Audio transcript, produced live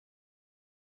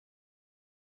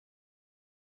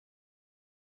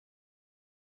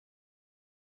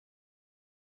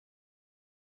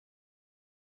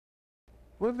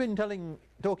What we've been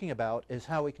talking about is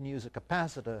how we can use a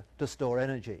capacitor to store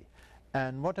energy.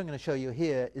 And what I'm going to show you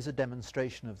here is a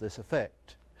demonstration of this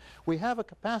effect. We have a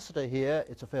capacitor here.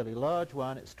 It's a fairly large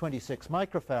one. It's 26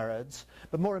 microfarads.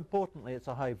 But more importantly, it's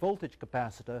a high voltage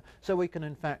capacitor, so we can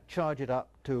in fact charge it up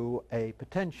to a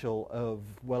potential of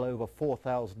well over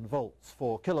 4,000 volts,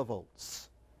 4 kilovolts.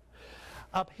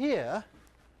 Up here,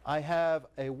 I have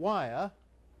a wire,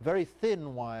 very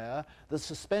thin wire, that's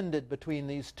suspended between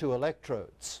these two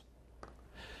electrodes.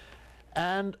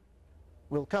 And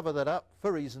we'll cover that up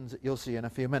for reasons that you'll see in a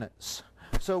few minutes.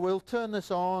 So we'll turn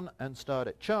this on and start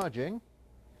it charging.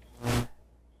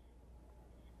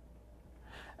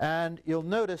 And you'll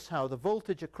notice how the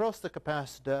voltage across the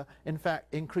capacitor in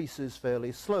fact increases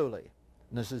fairly slowly.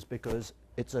 And this is because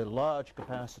it's a large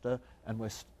capacitor and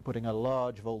we're putting a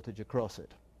large voltage across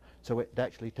it. So it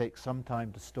actually takes some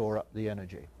time to store up the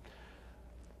energy.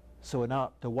 So we're now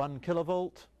up to 1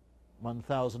 kilovolt,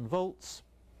 1,000 volts.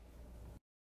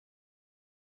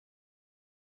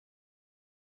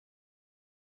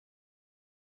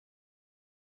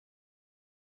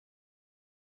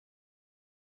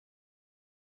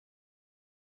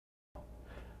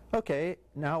 Okay,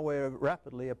 now we're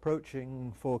rapidly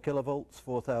approaching 4 kilovolts,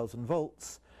 4,000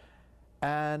 volts.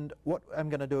 And what I'm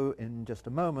going to do in just a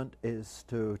moment is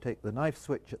to take the knife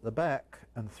switch at the back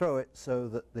and throw it so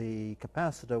that the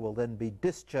capacitor will then be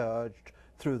discharged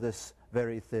through this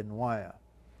very thin wire.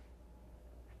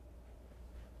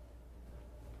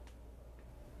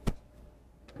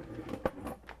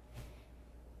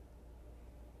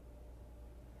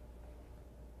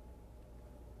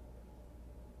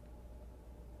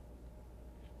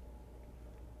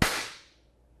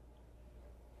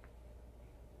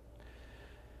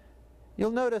 You'll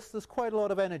notice there's quite a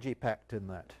lot of energy packed in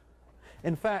that.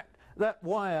 In fact, that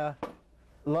wire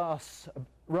lasts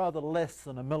rather less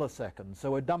than a millisecond, so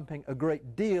we're dumping a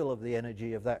great deal of the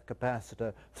energy of that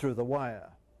capacitor through the wire.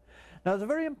 Now, there's a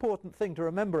very important thing to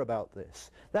remember about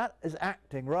this. That is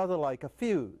acting rather like a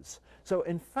fuse. So,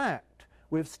 in fact,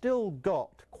 we've still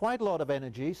got quite a lot of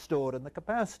energy stored in the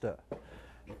capacitor.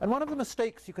 And one of the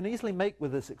mistakes you can easily make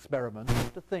with this experiment is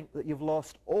to think that you've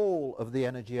lost all of the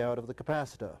energy out of the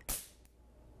capacitor.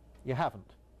 You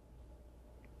haven't.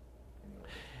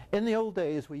 In the old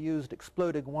days, we used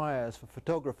exploding wires for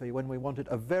photography when we wanted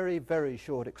a very, very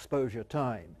short exposure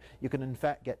time. You can in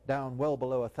fact get down well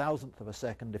below 1,000th of a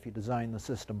second if you design the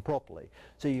system properly.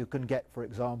 So you can get, for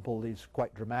example, these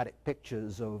quite dramatic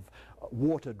pictures of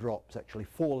water drops actually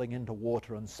falling into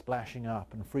water and splashing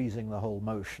up and freezing the whole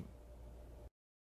motion.